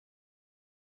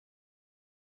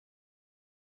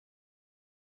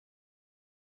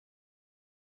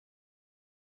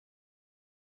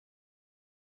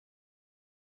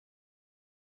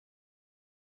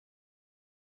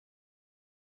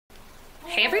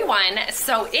Hey everyone,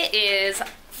 so it is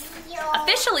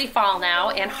officially fall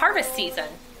now and harvest season.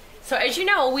 So as you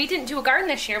know, we didn't do a garden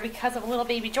this year because of little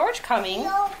baby George coming.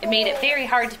 It made it very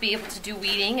hard to be able to do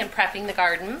weeding and prepping the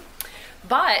garden.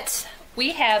 But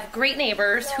we have great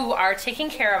neighbors who are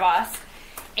taking care of us,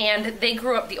 and they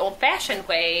grew up the old-fashioned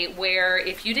way where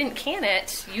if you didn't can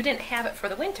it, you didn't have it for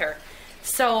the winter.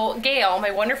 So Gail,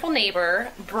 my wonderful neighbor,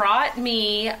 brought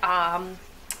me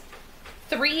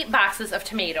 3 boxes of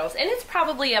tomatoes, and it's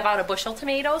probably about a bushel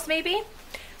tomatoes maybe.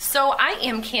 So I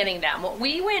am canning them.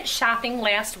 We went shopping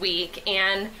last week,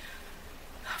 and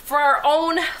for our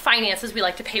own finances we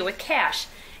like to pay with cash,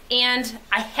 and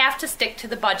I have to stick to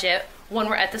the budget when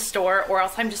we're at the store or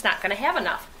else I'm just not going to have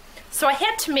enough. So I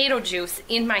had tomato juice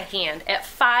in my hand at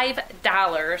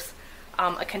 $5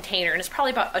 a container, and it's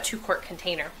probably about a 2-quart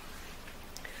container.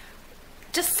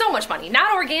 Just so much money,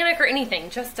 not organic or anything,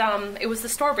 just it was the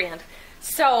store brand.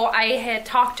 So I had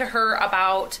talked to her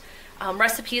about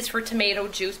recipes for tomato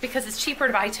juice because it's cheaper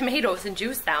to buy tomatoes and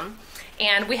juice them.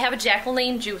 And we have a Jack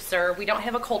LaLanne juicer. We don't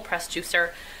have a cold press juicer,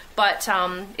 but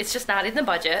it's just not in the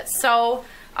budget. So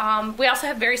we also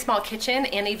have a very small kitchen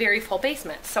and a very full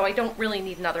basement, so I don't really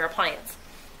need another appliance.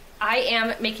 I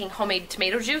am making homemade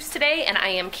tomato juice today, and I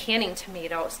am canning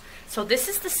tomatoes. So this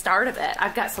is the start of it.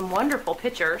 I've got some wonderful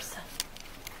pictures.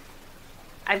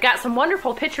 I've got some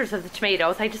wonderful pictures of the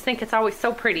tomatoes. I just think it's always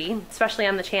so pretty, especially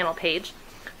on the channel page.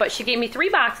 But she gave me 3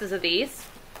 boxes of these.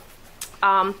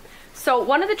 So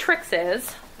one of the tricks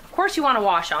is, of course you want to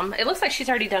wash them. It looks like she's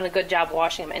already done a good job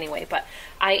washing them anyway, but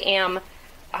I am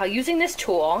using this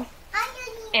tool,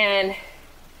 and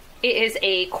it is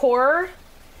a core,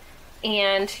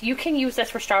 and you can use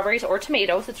this for strawberries or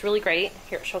tomatoes. It's really great.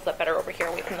 Here, it shows up better over here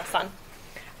away from the sun.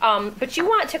 But you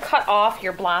want to cut off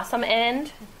your blossom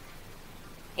end,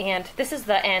 and this is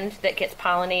the end that gets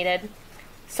pollinated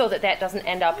so that that doesn't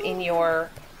end up in your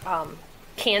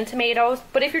canned tomatoes.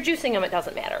 But if you're juicing them, it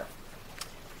doesn't matter.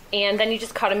 And then you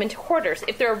just cut them into quarters.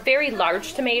 If they're a very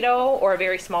large tomato or a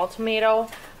very small tomato,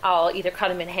 I'll either cut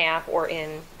them in half or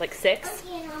in like 6.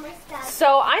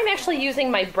 So I'm actually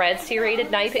using my bread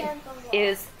serrated knife. It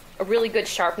is a really good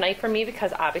sharp knife for me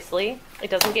because obviously it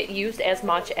doesn't get used as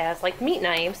much as like meat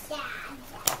knives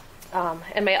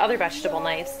and my other vegetable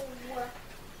knives.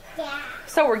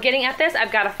 So we're getting at this.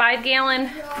 I've got a 5-gallon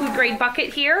food grade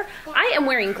bucket here. I am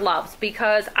wearing gloves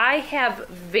because I have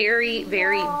very,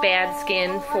 very bad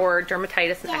skin for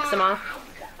dermatitis and eczema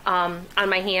on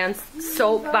my hands.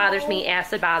 Soap bothers me,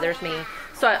 acid bothers me.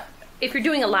 So if you're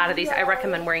doing a lot of these, I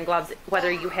recommend wearing gloves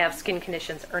whether you have skin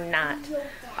conditions or not.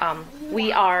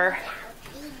 We are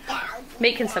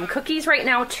making some cookies right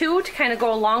now too to kind of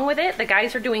go along with it. The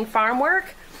guys are doing farm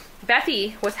work.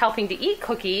 Bethy was helping to eat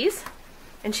cookies,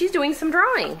 and she's doing some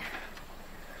drawing.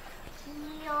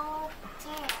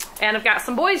 And I've got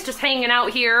some boys just hanging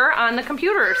out here on the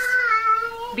computers,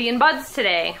 being buds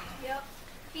today. Yep.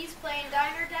 He's playing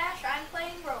Diner Dash, I'm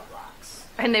playing Roblox.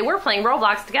 And they were playing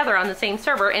Roblox together on the same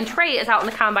server, and Trey is out in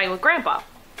the combine with Grandpa.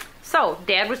 So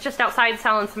Dad was just outside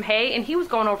selling some hay, and he was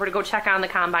going over to go check on the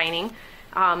combining.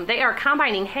 They are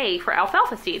combining hay for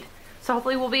alfalfa seed. So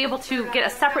hopefully we'll be able to get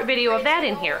a separate video of that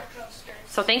in here.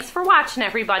 So thanks for watching,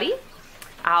 everybody.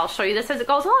 I'll show you this as it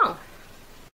goes along.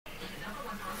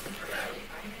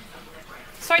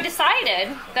 So I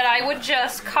decided that I would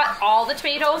just cut all the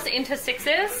tomatoes into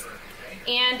 6s,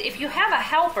 and if you have a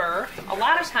helper, a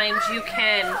lot of times you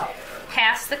can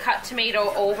pass the cut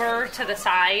tomato over to the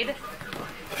side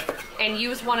and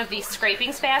use one of these scraping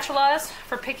spatulas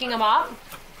for picking them up.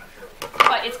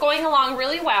 But it's going along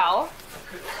really well.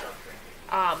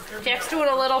 Jack's doing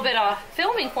a little bit of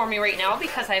filming for me right now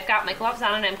because I've got my gloves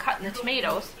on and I'm cutting the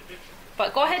tomatoes.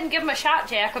 But go ahead and give him a shot,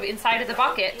 Jack, of inside of the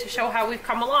bucket to show how we've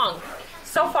come along.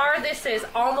 So far, this is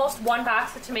almost 1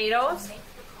 box of tomatoes,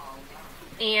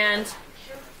 and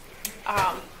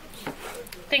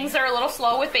things are a little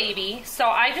slow with baby, so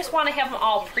I just want to have them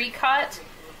all pre-cut.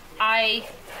 I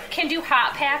can do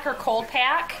hot pack or cold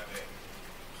pack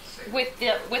with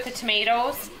the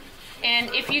tomatoes,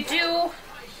 and if you do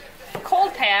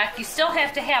cold pack, you still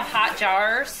have to have hot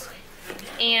jars,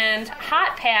 and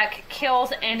hot pack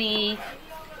kills any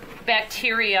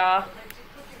bacteria,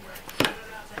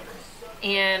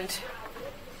 and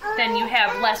then you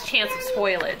have less chance of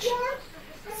spoilage.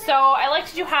 So I like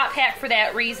to do hot pack for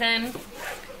that reason,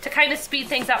 to kind of speed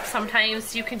things up.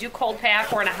 Sometimes you can do cold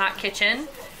pack or in a hot kitchen.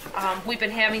 We've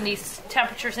been having these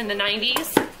temperatures in the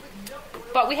 90s,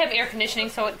 but we have air conditioning,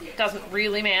 so it doesn't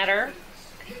really matter.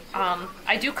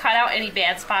 I do cut out any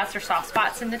bad spots or soft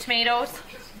spots in the tomatoes,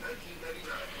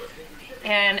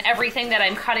 and everything that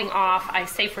I'm cutting off I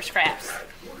save for scraps.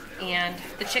 and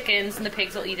the chickens and the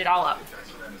pigs will eat it all up.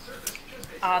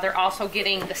 They're also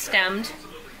getting the stemmed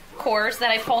cores that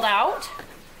I pulled out.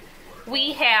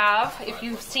 We have, if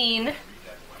you've seen,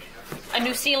 a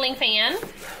new ceiling fan.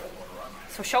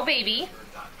 So show baby.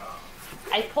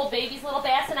 I pulled baby's little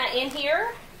bassinet in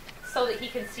here so that he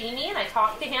can see me, and I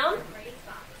talk to him.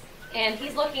 And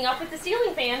he's looking up at the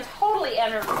ceiling fan, totally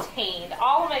entertained.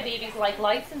 All of my babies like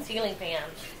lights and ceiling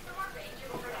fans.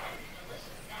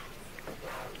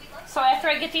 So after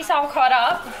I get these all caught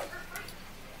up,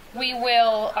 we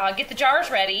will get the jars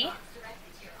ready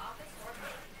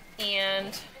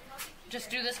and just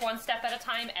do this one step at a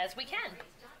time as we can.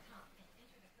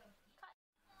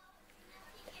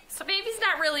 So baby's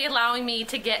not really allowing me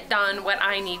to get done what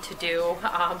I need to do.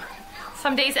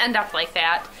 Some days end up like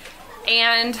that.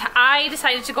 And I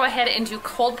decided to go ahead and do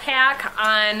cold pack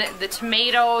on the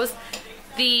tomatoes.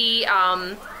 The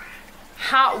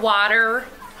hot water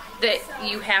that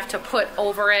you have to put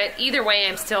over it. Either way,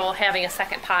 I'm still having a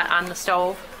second pot on the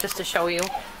stove, just to show you.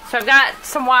 So I've got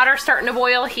some water starting to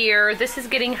boil here. This is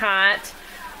getting hot.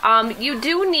 You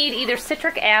do need either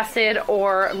citric acid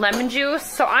or lemon juice.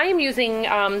 So I am using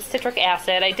citric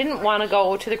acid. I didn't want to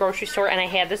go to the grocery store and I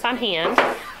had this on hand.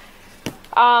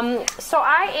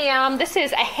 This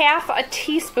is a half a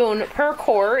teaspoon per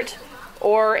quart,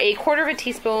 or a quarter of a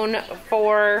teaspoon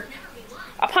for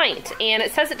a pint. And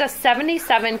it says it does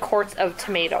 77 quarts of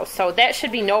tomatoes. So that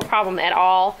should be no problem at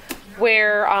all,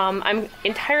 where I'm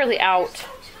entirely out.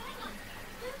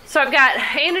 So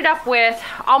I ended up with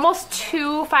almost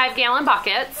 2 5-gallon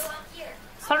buckets.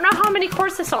 So I don't know how many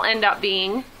quarts this will end up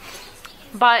being,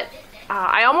 but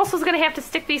I almost was going to have to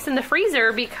stick these in the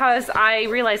freezer because I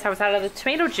realized I was out of the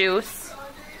tomato juice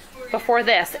before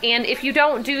this. And if you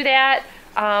don't do that,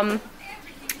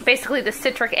 basically the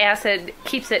citric acid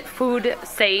keeps it food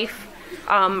safe.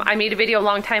 I made a video a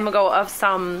long time ago of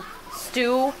some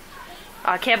stew,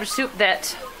 cabbage soup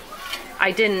that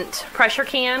I didn't pressure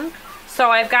can. So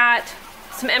I've got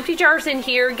some empty jars in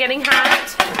here getting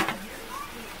hot.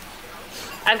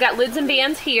 I've got lids and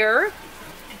bands here.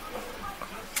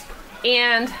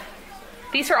 And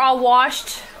these are all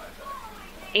washed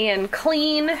and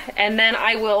clean. And then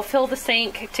I will fill the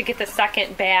sink to get the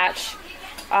second batch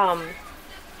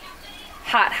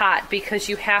hot, because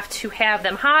you have to have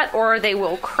them hot or they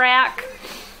will crack.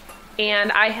 And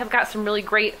I have got some really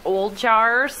great old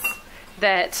jars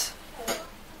that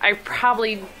I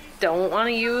probably don't want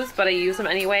to use, but I use them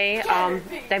anyway.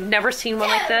 I've never seen one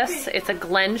like this. It's a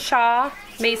Glenshaw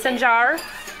mason jar.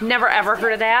 Never ever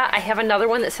heard of that. I have another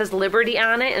one that says Liberty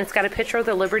on it, and it's got a picture of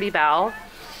the Liberty Bell.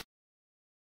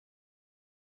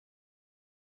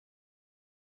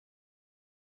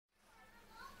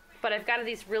 But I've got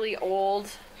these really old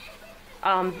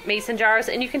mason jars,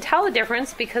 and you can tell the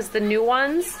difference because the new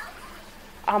ones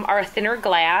are a thinner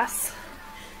glass.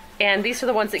 And these are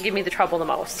the ones that give me the trouble the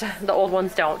most. The old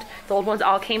ones don't. The old ones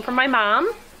all came from my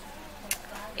mom.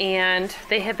 And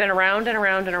they have been around and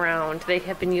around and around. They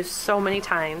have been used so many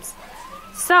times.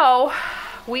 So,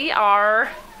 we are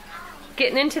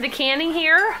getting into the canning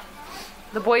here.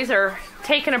 The boys are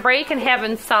taking a break and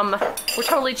having some, we're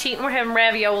totally cheating, we're having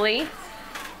ravioli.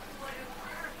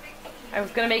 I was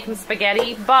going to make them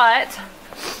spaghetti, but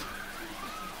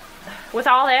with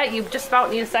all that, you just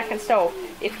about need a second stove.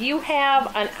 If you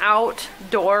have an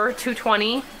outdoor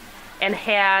 220 and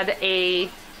had a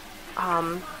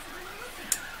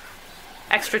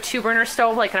extra 2-burner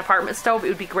stove, like an apartment stove, it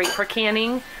would be great for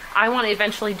canning. I want to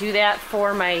eventually do that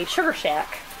for my sugar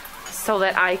shack so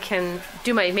that I can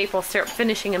do my maple syrup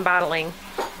finishing and bottling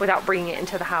without bringing it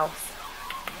into the house.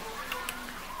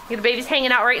 The baby's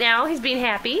hanging out right now. He's being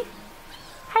happy.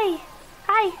 Hi.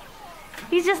 Hi.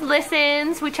 He just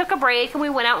listens. We took a break and we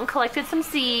went out and collected some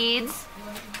seeds.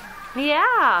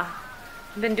 Yeah.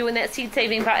 I've been doing that seed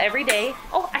saving about every day.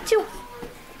 Oh, achoo.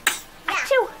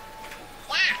 Achoo.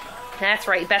 That's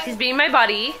right. Betsy's being my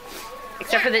buddy.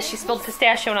 Except for that she spilled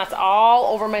pistachio nuts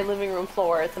all over my living room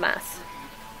floor. It's a mess.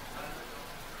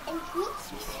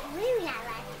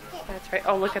 That's right.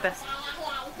 Oh, look at this.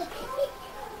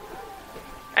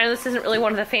 I know this isn't really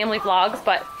one of the family vlogs,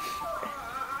 but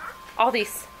all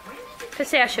these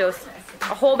pistachios, a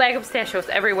whole bag of pistachios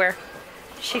everywhere.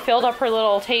 She filled up her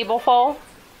little table full.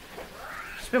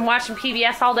 She's been watching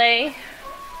PBS all day.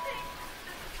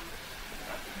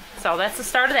 So that's the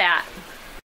start of that.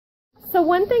 So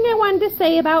one thing I wanted to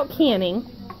say about canning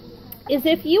is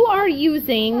if you are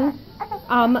using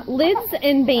lids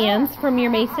and bands from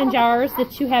your mason jars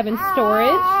that you have in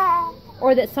storage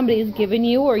or that somebody has given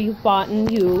you or you've bought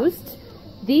and used,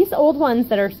 these old ones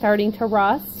that are starting to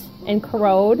rust and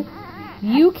corrode,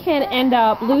 you can end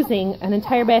up losing an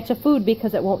entire batch of food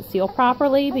because it won't seal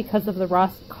properly because of the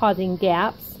rust causing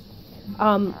gaps.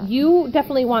 You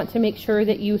definitely want to make sure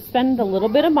that you spend a little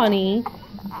bit of money.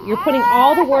 You're putting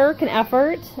all the work and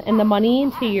effort and the money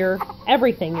into your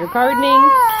everything, your gardening.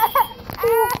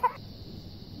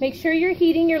 Make sure you're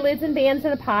heating your lids and bands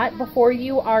in a pot before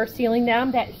you are sealing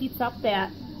them. That heats up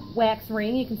that wax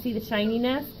ring. You can see the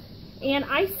shininess. And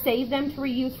I save them to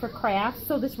reuse for crafts.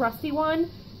 So this rusty one,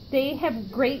 they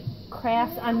have great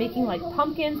crafts on making like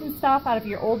pumpkins and stuff out of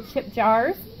your old chip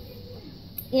jars.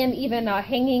 And even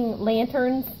hanging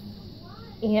lanterns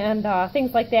and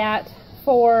things like that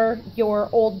for your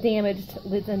old damaged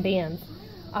lids and bands.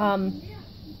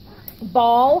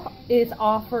 Ball is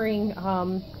offering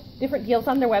different deals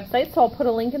on their website, so I'll put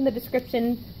a link in the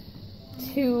description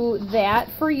to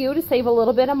that for you to save a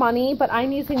little bit of money. But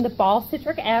I'm using the Ball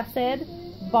citric acid,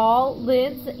 Ball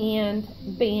lids and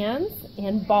bands,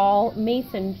 and Ball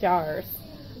mason jars.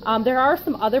 There are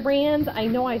some other brands. I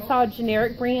know I saw a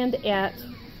generic brand at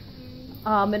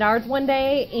Menards one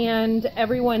day, and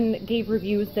everyone gave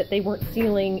reviews that they weren't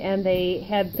sealing and they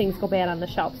had things go bad on the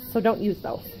shelves, so don't use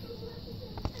those.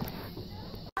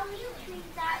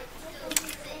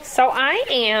 So I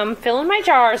am filling my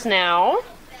jars now,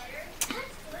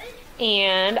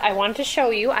 and I wanted to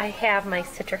show you I have my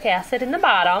citric acid in the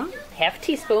bottom, half a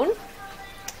teaspoon,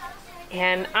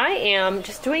 and I am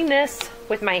just doing this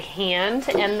with my hand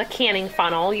and the canning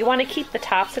funnel. You want to keep the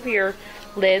tops of your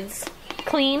lids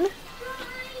clean.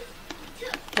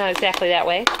 Not exactly that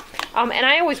way. And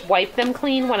I always wipe them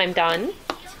clean when I'm done.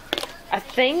 A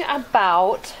thing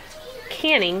about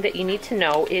canning that you need to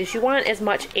know is you want as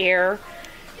much air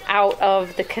out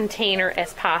of the container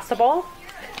as possible.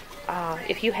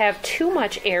 If you have too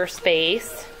much air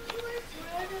space,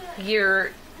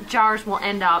 your jars will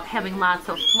end up having lots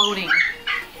of floating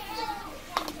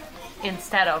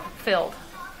instead of filled.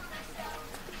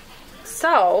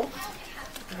 So,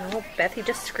 oh, Bethy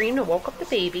just screamed and woke up the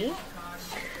baby.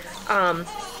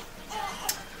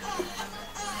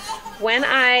 When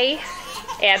I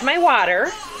add my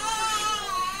water,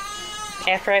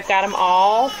 after I've got them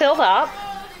all filled up,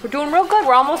 we're doing real good.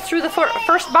 We're almost through the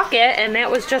first bucket, and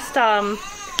that was just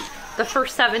the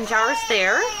first 7 jars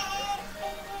there.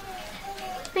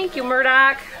 Thank you,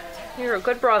 Murdoch. You're a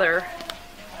good brother.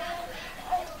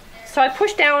 So I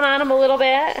push down on them a little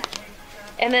bit,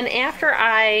 and then after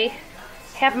I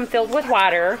have them filled with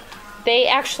water, they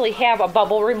actually have a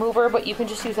bubble remover, but you can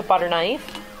just use a butter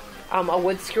knife. A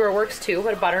wood skewer works too,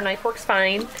 but a butter knife works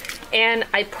fine. And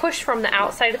I push from the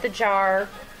outside of the jar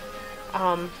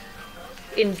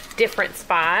in different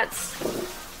spots.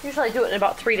 Usually I do it in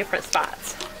about 3 different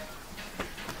spots.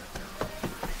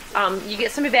 You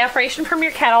get some evaporation from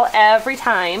your kettle every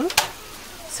time.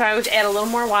 So I always add a little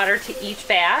more water to each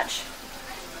batch.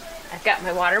 I've got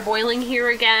my water boiling here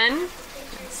again.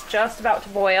 It's just about to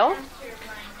boil.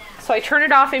 So I turn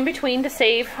it off in between to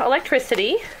save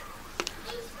electricity.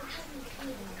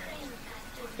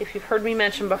 If you've heard me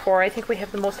mention before, I think we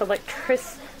have the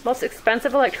most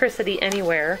expensive electricity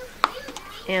anywhere.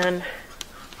 And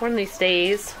one of these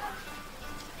days,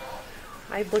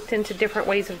 I've looked into different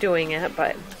ways of doing it,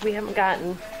 but we haven't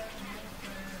gotten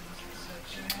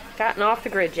off the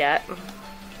grid yet.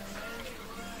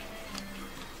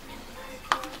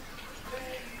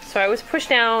 So I always push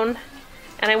down,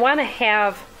 and I want to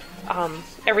have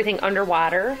everything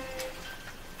underwater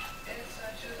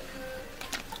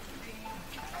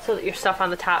so that your stuff on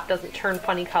the top doesn't turn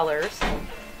funny colors.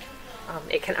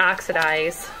 It can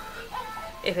oxidize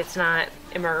if it's not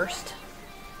immersed.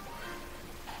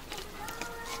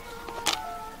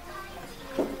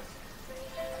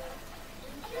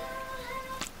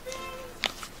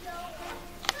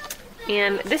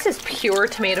 And this is pure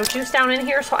tomato juice down in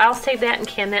here, so I'll save that and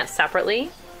can that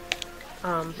separately.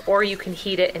 Or you can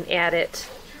heat it and add it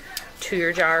to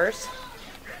your jars.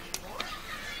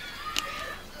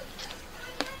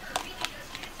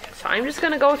 So I'm just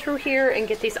going to go through here and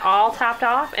get these all topped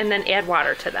off and then add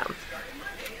water to them.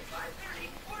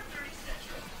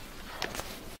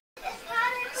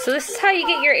 So this is how you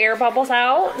get your air bubbles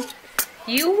out.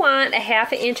 You want a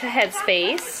 ½ inch of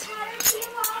headspace.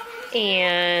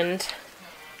 And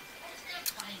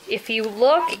if you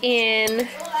look in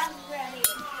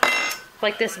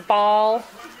like this Ball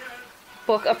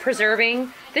book of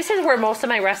preserving, this is where most of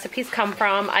my recipes come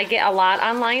from. I get a lot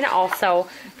online also,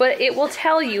 but it will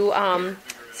tell you,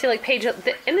 see like page, and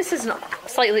this is a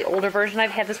slightly older version,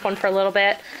 I've had this one for a little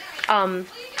bit,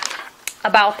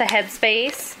 about the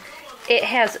headspace. It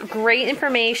has great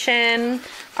information,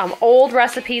 old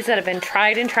recipes that have been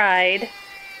tried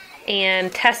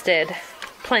and tested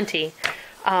plenty.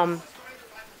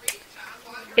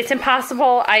 It's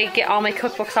impossible. I get all my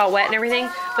cookbooks all wet and everything,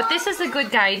 but this is a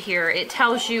good guide here. It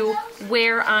tells you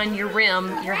where on your rim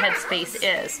your headspace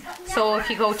is. So if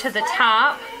you go to the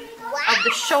top of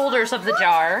the shoulders of the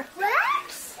jar,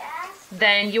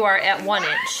 then you are at 1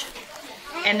 inch.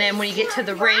 And then when you get to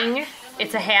the ring,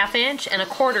 it's a 1/2 inch and a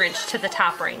 1/4 inch to the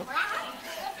top ring.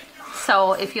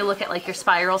 So if you look at like your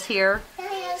spirals here,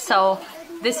 so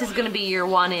this is going to be your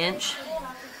 1 inch,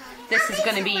 this is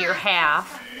going to be your 1/2,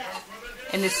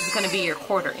 and this is going to be your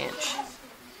 1/4 inch.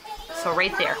 So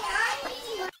right there.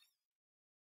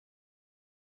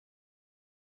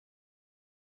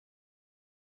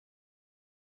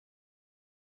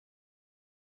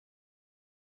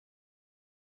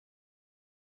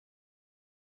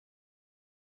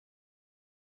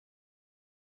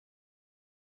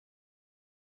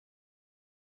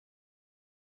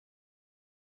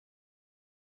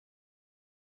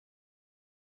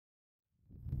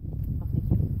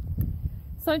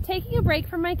 So I'm taking a break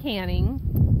from my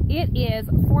canning. It is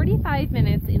 45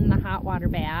 minutes in the hot water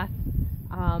bath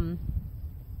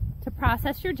to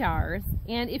process your jars.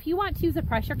 And if you want to use a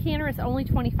pressure canner, it's only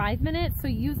 25 minutes, so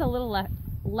use a little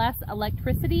less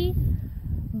electricity.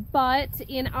 But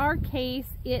in our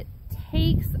case, it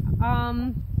takes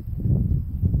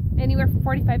anywhere from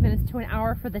 45 minutes to an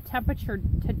hour for the temperature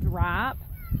to drop.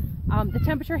 The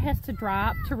temperature has to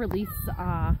drop to release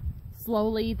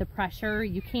slowly the pressure.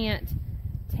 You can't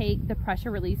take the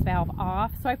pressure release valve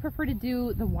off, so I prefer to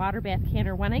do the water bath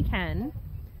canner when I can.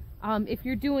 If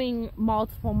you're doing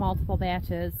multiple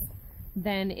batches,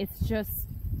 then it's just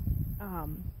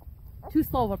too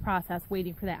slow of a process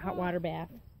waiting for that hot water bath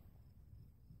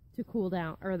to cool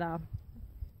down, or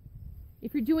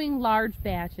if you're doing large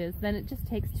batches, then it just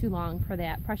takes too long for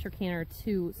that pressure canner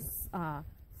to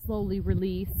slowly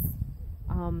release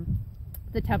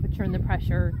the temperature and the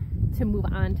pressure to move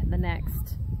on to the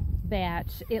next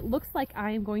batch. It looks like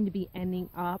I am going to be ending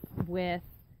up with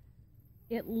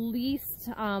at least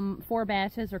 4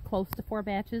 batches or close to 4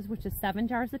 batches, which is 7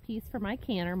 jars a piece for my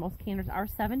canner. Most canners are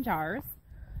 7 jars.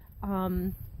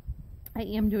 I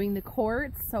am doing the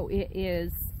quarts, so it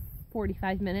is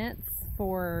 45 minutes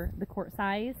for the quart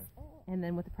size, and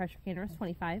then with the pressure canner is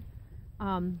 25.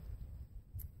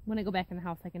 When I go back in the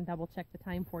house, I can double check the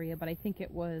time for you, but I think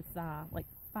it was like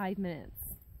 5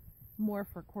 minutes more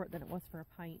for a quart than it was for a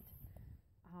pint.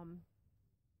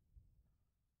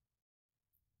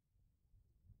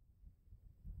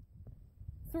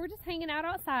 So we're just hanging out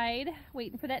outside,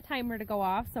 waiting for that timer to go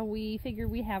off. So we figured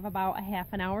we have about a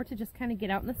half an hour to just kind of get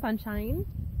out in the sunshine.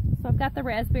 So I've got the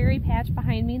raspberry patch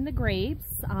behind me and the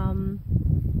grapes.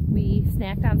 We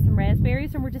snacked on some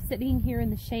raspberries and we're just sitting here in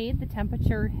the shade. The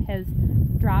temperature has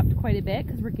dropped quite a bit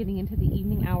because we're getting into the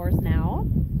evening hours now.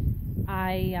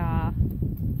 I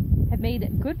have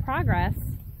made good progress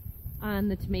on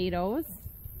the tomatoes,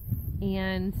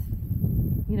 and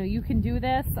you know, you can do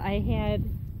this. I had,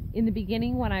 in the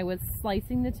beginning when I was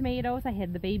slicing the tomatoes, I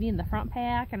had the baby in the front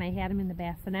pack and I had him in the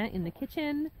bassinet in the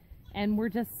kitchen, and we're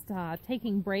just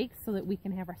taking breaks so that we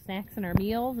can have our snacks and our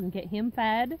meals and get him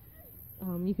fed.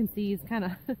 You can see he's kind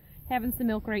of having some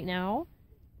milk right now,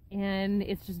 and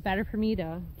it's just better for me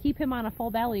to keep him on a full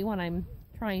belly when I'm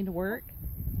trying to work.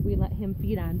 We let him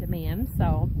feed on demand,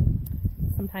 so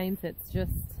sometimes it's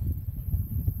just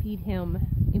feed him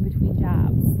in between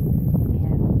jobs,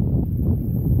 and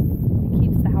it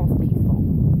keeps the house peaceful.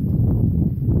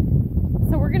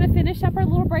 So we're gonna finish up our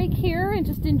little break here and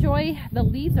just enjoy. The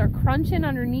leaves are crunching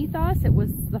underneath us. It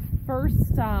was the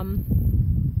first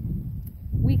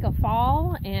week of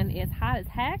fall and it's hot as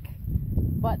heck,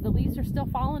 but the leaves are still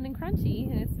falling and crunchy,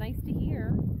 and it's nice to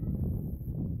hear.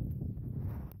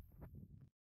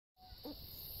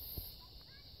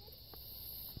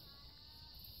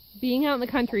 Being out in the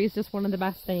country is just one of the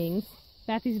best things.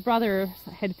 Matthew's brother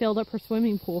had filled up her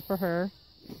swimming pool for her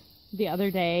the other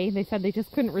day. They said they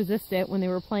just couldn't resist it when they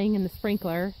were playing in the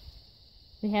sprinkler.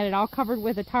 They had it all covered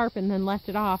with a tarp and then left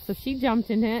it off, so she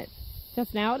jumped in it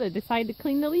just now to decide to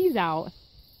clean the leaves out.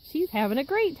 She's having a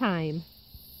great time.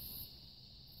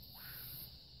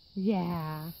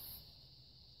 Yeah.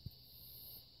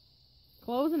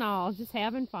 Clothes and all, just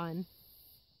having fun.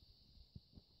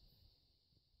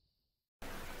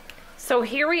 So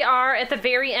here we are at the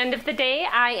very end of the day.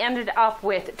 I ended up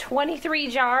with 23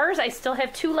 jars. I still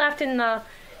have 2 left in the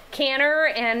canner,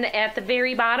 and at the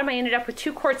very bottom I ended up with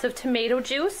 2 quarts of tomato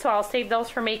juice, so I'll save those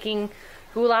for making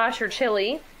goulash or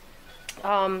chili.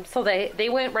 So they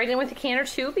went right in with the canner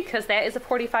too, because that is a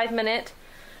 45-minute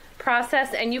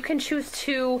process, and you can choose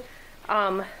to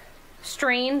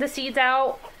strain the seeds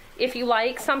out if you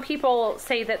like. Some people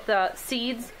say that the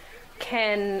seeds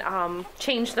can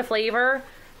change the flavor,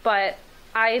 but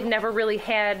I've never really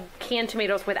had canned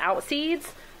tomatoes without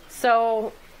seeds,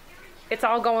 so it's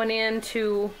all going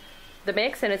into the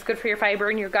mix, and it's good for your fiber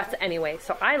and your guts anyway,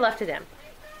 so I left it in.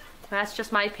 That's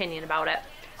just my opinion about it.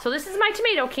 So this is my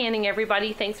tomato canning,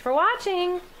 everybody. Thanks for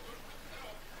watching.